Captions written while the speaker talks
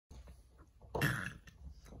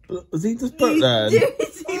Was he just burnt then?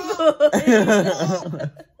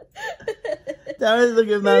 Darren's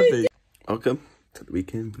looking happy. Welcome to the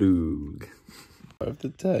weekend vlog. Of the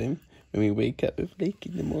time when we wake up with Lake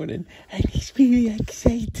in the morning and he's really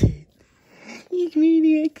excited. He's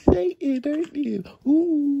really excited, aren't you?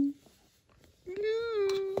 Ooh.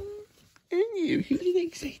 Aren't you? Who's an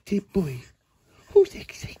excited boy? Who's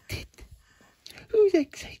excited? Who's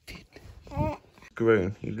excited?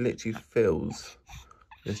 Grown. He literally fills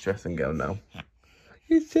this dressing gown now.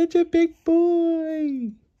 He's such a big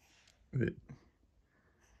boy.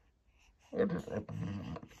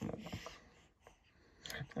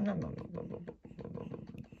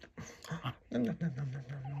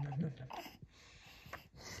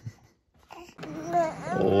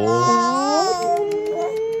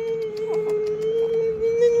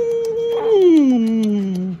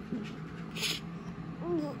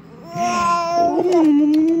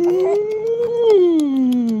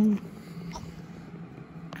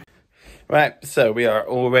 Right, so we are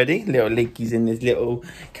all ready. Little Lakey's in his little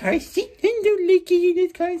car seat. Little Lakey in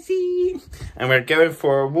his car seat. And we're going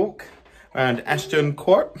for a walk around Ashton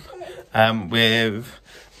Court with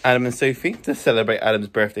Adam and Sophie to celebrate Adam's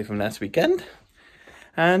birthday from last weekend.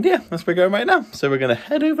 And yeah, that's where we're going right now. So we're going to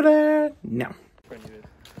head over there now.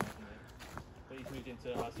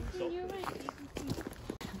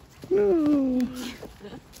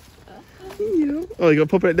 Oh, you got to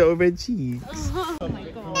pop out little red cheeks. Oh my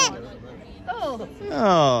god.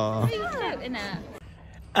 Oh.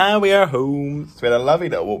 And we are home. So we had a lovely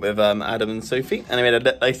little walk with Adam and Sophie. And we had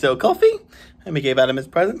a nice little coffee. And we gave Adam his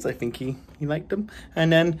presents. I think he liked them.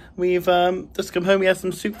 And then we've just come home. We had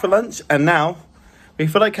some soup for lunch. And now we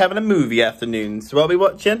feel like having a movie afternoon. So what are we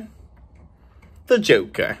watching? The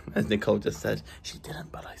Joker. As Nicole just said. She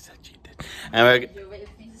didn't, but I said she did. And we're...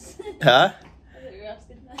 Huh?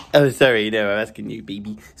 Oh, sorry, no, I'm asking you,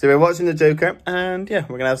 baby. So we're watching The Joker, and yeah,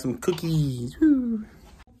 we're gonna have some cookies. Woo.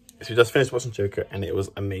 So we just finished watching Joker, and it was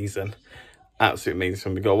amazing. Absolutely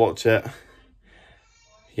amazing. We gotta watch it.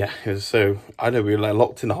 Yeah, it was so... I know we were like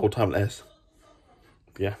locked in the whole time like this.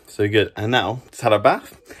 Yeah, so good. And now, just had a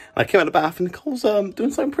bath. And I came out of the bath, and Nicole's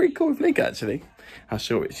doing something pretty cool with Nick, actually. I'll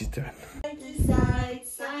show you what she's doing. Side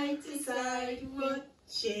to side,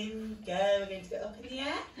 watching. Go, we're going to go up in the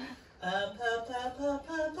air. Up, up, up, up,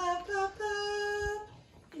 up, up, up, up.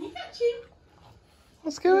 Can you catch him?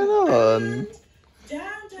 What's going on?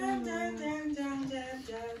 Down, down, down, down, down, down,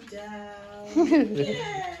 down, down.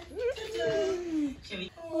 Yeah.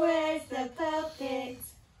 Where's the puppet?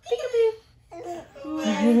 Peekaboo.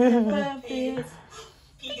 Where's the puppet?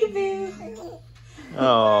 Peekaboo.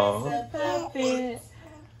 Oh. Where's the puppet?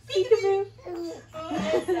 Peekaboo.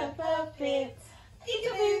 Where's the puppet?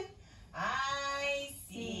 Peekaboo. I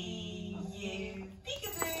see you.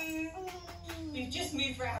 Peekaboo. We've just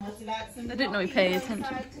moved around. I didn't know he paid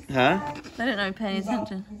attention. Huh? I didn't know he paid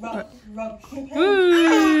attention. Woo!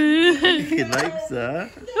 He likes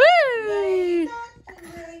that. Woo!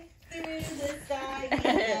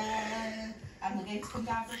 And we're going to come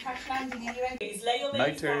down for a crash landing. Are you ready? Please lay your My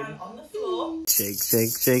legs turn. down on the floor. Shake,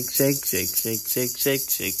 shake, shake, shake, shake, shake, shake, shake,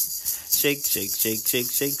 shake. Shake, shake, shake, shake,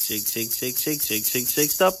 shake, shake, shake, shake, shake, shake, shake,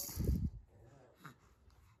 shake, stop.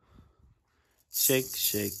 Shake,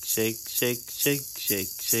 shake, shake, shake, shake, shake,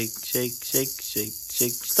 shake, shake, shake, shake,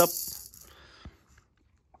 shake, stop.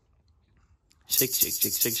 Shake, shake,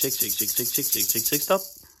 shake, shake, shake, shake, shake, shake, shake, shake, shake, shake, stop.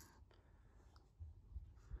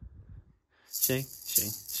 Shake,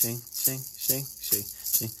 shake, shake, shake, shake, shake,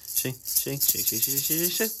 shake, shake, shake, shake, shake, shake,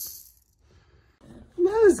 shake, shake.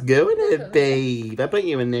 How's it going, babe? I put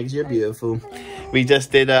you in next. You're beautiful. We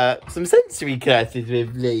just did some sensory classes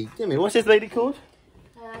with Lee. Tell me, what's this lady called?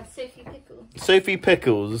 Sophie Pickles. Sophie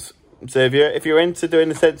Pickles. So if you're into doing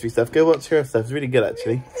the sensory stuff, go watch her stuff. It's really good,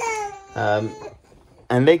 actually.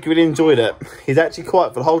 And Lake really enjoyed it. He's actually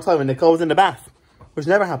quiet for the whole time when Nicole was in the bath, which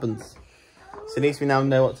never happens. So at least we now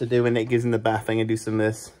know what to do when Nick is in the bath. I'm going to do some of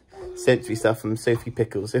this sensory stuff from Sophie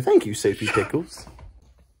Pickles. So thank you, Sophie Pickles.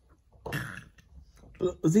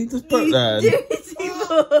 Was he just burnt then?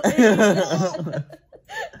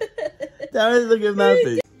 Darren's looking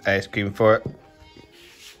happy. Ice cream for it.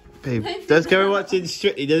 Babe, let's go watching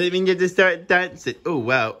Strictly. Doesn't mean you have to start dancing. Oh,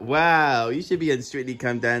 wow. Wow. You should be on Strictly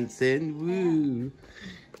Come Dancing. Woo.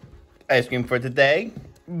 Ice cream for today.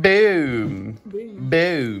 Boom. Boom.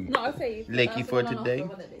 Boom. Not a fee. Lakey for today.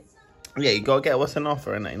 Yeah, you gotta get what's an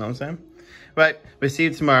offer in it, you know what I'm saying? Right, we'll see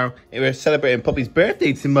you tomorrow. We're celebrating Poppy's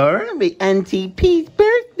birthday tomorrow. It'll be Auntie P's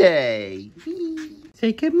birthday.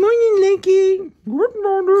 Say good morning, Lakey. Good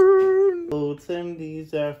morning. Autumn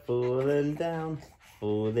leaves are falling down,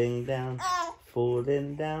 falling down,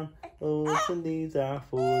 falling down. Autumn leaves are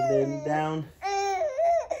falling down.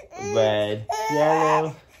 Red,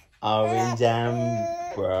 yellow, orange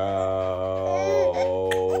and brown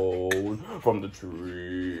from the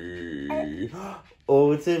tree.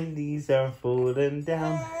 Autumn leaves are falling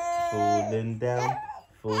down, falling down,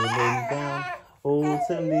 falling down.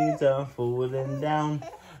 Autumn leaves are falling down.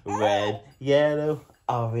 Red, yellow,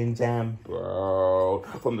 orange and brown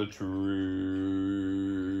from the tree.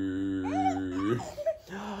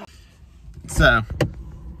 So,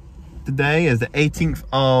 today is the 18th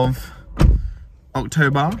of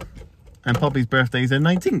October and Poppy's birthday is the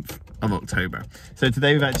 19th of October. So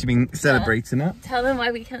today we've actually been celebrating it. Tell them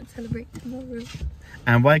why we can't celebrate tomorrow.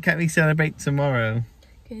 And why can't we celebrate tomorrow?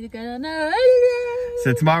 Because we're going on our holiday.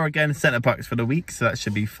 So tomorrow we're going to Centre Parks for the week, so that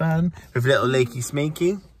should be fun. With little Lakey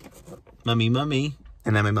Smakey, Mummy,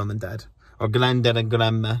 and then my mum and dad. Or granddad and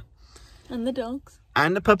grandma. And the dogs.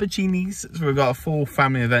 And the puppuccinis. So we've got a full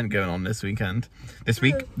family event going on this weekend. This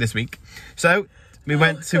week. So we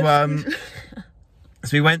went to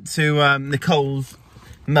Nicole's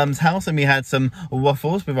mum's house and we had some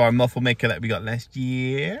waffles with our muffle maker that we got last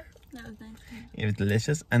year. That was nice. It was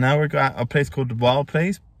delicious. And now we're at a place called the Wild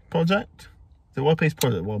Place Project. The Wild Place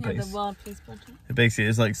Project. The Wild Place Project. It basically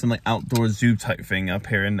is like some like outdoor zoo type thing up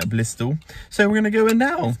here in Bristol. So we're gonna go in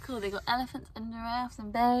now. It's cool. They got elephants and giraffes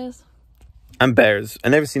and bears. And bears.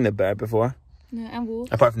 I've never seen a bear before. No, and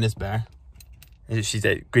wolves. Apart from this bear. She's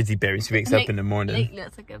a grizzly bear and she wakes up in the morning. Lake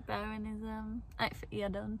looks like a bear in his outfit he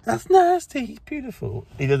had on. That's nasty. He's beautiful.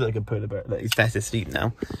 He does look like a polar bear. Like he's fast asleep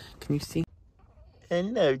now. Can you see?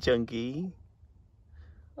 Hello, Chunky.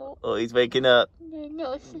 Oh, he's waking up.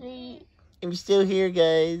 No sleep. I'm still here,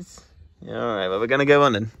 guys. Alright, well, we're gonna go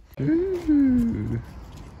on then. Ooh.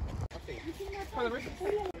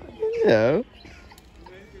 Hello.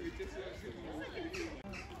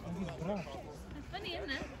 Funny,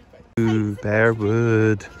 isn't it? Ooh, bear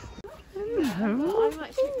wood. Hello. I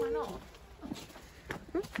might shoot mine off.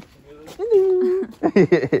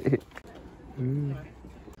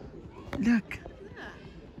 Look.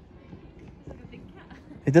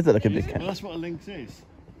 It does look like a big cat. Well, that's what a lynx is.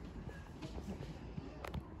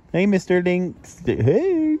 Hey, Mr. Lynx.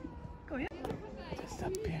 Hey. Go here. Just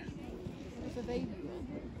up here. There's a baby one.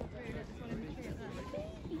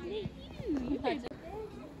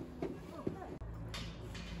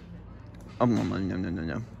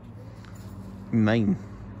 No. Mine.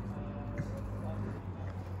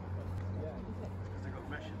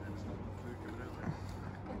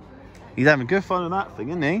 He's having good fun with that thing,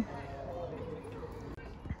 isn't he?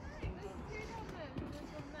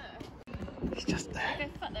 He's just there. They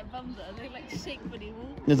fat their bums are. They like shake when he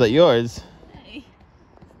walks. Is that yours? Hey.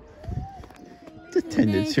 Just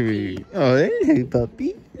tend the tree. Oh, hey,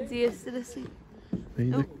 puppy. Is he still asleep?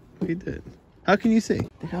 What you did? How can you see?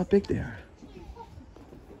 Look how big they are.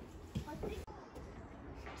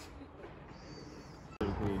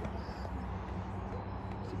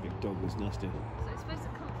 It's a big dog that's nasty. So it's supposed to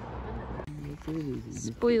come.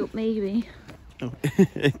 Spoiled maybe. Oh,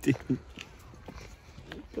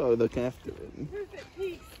 oh, look after him.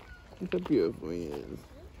 Look how beautiful he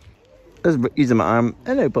is. He's in my arm.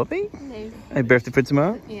 Hello, puppy. Hello. Happy birthday for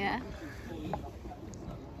tomorrow. Yeah.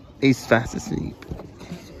 He's fast asleep.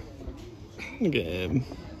 Look at him.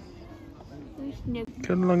 Look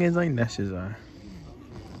how long his eyelashes are.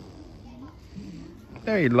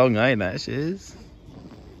 Very long eyelashes.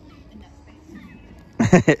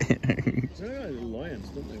 They're like lions,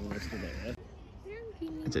 don't they, when they stood like that?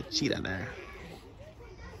 There's a cheetah there.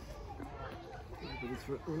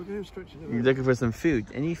 Oh, look at him stretching it. He's looking for some food.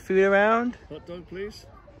 Any food around? Hot dog, please.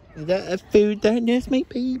 Is that a food down there? That's my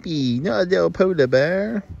baby, not a little polar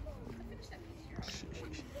bear.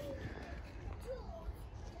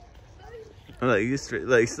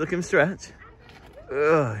 Like, look him stretch.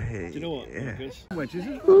 Oh, hey. Do you know what? Yeah. Wedge, is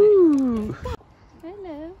it? Ooh.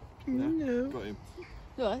 Hello. Hello. Got him.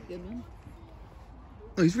 Oh, that's a good one.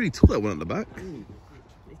 Oh, he's really tall, that one at the back.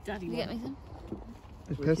 Daddy, you get me some?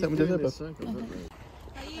 Pass that one to the this other. circle, don't we?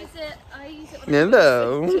 I use it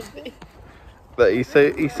Hello. But he's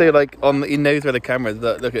so like on. He knows where the camera is.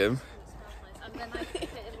 Look at him. and then I put it in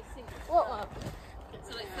the sink. What?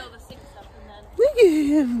 So like fill the sink up and then Look at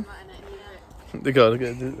him. right in it and use it. Look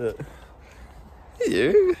at him.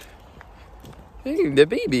 Hello. Hey, the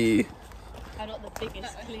baby. I'm not the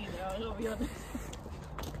biggest cleaner, I'll be honest.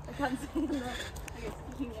 I can't see a lot. I guess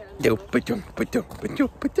cleaner and Yo,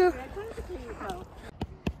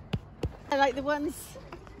 I like the ones,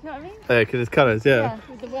 you know what I mean? yeah, because it's colours, yeah.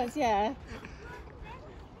 With the ones, yeah.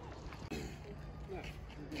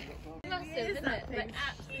 massive, isn't it? Like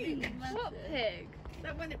absolutely massive. What pig?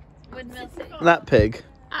 That one, Windmill City. That pig.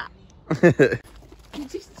 You're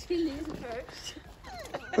just chilling first.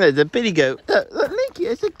 There's a billy goat. Look, Leaky,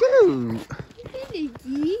 it's a goat.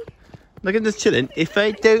 Billy. Look at this chilling. If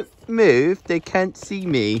I don't move, they can't see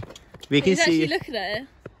me. We can He's see actually you. looking at it.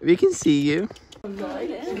 We can see you. Hello,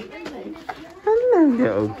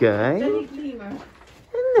 little guy.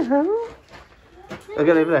 Hello.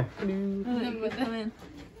 Okay, over there. Come in.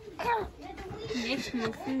 Yes,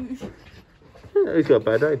 more food. Oh, he's got a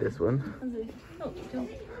bad eye, this one.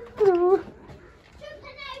 Oh,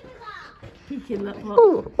 He can look hot.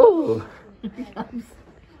 oh, oh.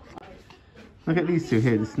 Look at these two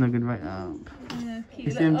here, they're snuggled right up. Yeah, cute.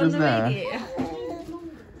 You see him just there? You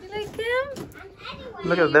like him?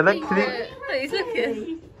 Look at, they're like, Look, he's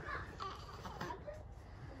looking.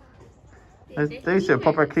 those two are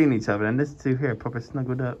proper clean each other, and these two here are proper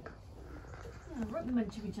snuggled up.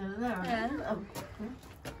 Each other there. Yeah.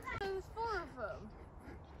 There's 4 of them.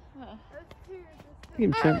 Oh.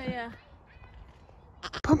 Look at him, Oh, yeah.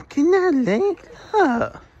 Pumpkin there, Link.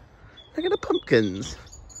 Look. Look at the pumpkins.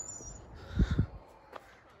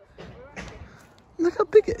 Look how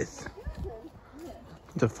big it is.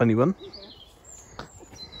 It's a funny one.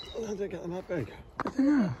 How did I get them that big? I don't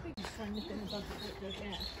know.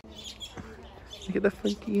 Look at the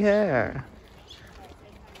funky hair.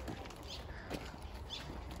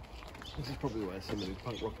 This is probably where some of these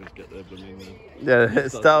punk rockers get their blooming. Yeah,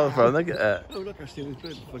 it's style from. Look at that. Oh, look, I see this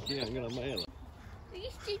bird. Fuck yeah, I'm gonna mail it. Look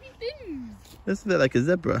at Stevie Boom. This looks like a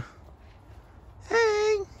zebra.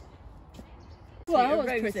 Hey! Well, Look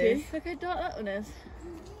that was at pretty. roses. Look how dark that one is.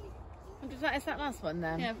 Is that last one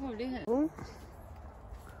then? Yeah, probably. Isn't it?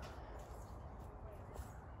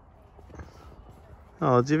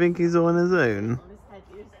 Oh, do you think he's all on his own?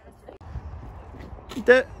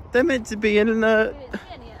 They're meant to be in a...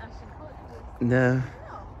 No.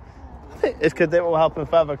 It's because they were helping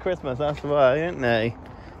Father Christmas, that's why, aren't they?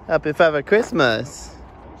 Happy Father Christmas.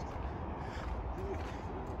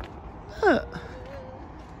 Huh.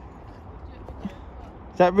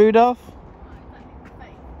 Is that Rudolph?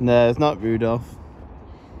 No, it's not Rudolph.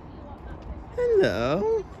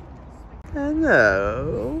 Hello.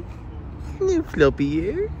 Hello. New floppy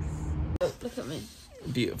ears. Look at me.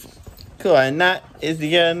 Beautiful. Cool, and that is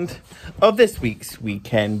the end of this week's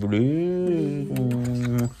Weekend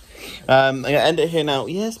Blue. I'm going to end it here now.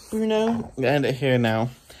 Yes, Bruno? I'm going to end it here now.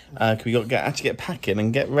 Because we got to actually get packing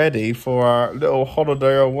and get ready for our little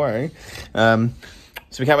holiday away. So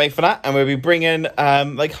we can't wait for that. And we'll be bringing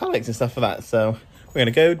like highlights and stuff for that. So we're going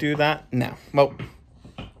to go do that now. Well,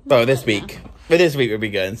 this week. But this week we'll be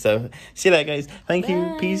going. So see you later, guys. Thank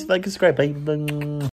you. Peace, like, subscribe. Bye.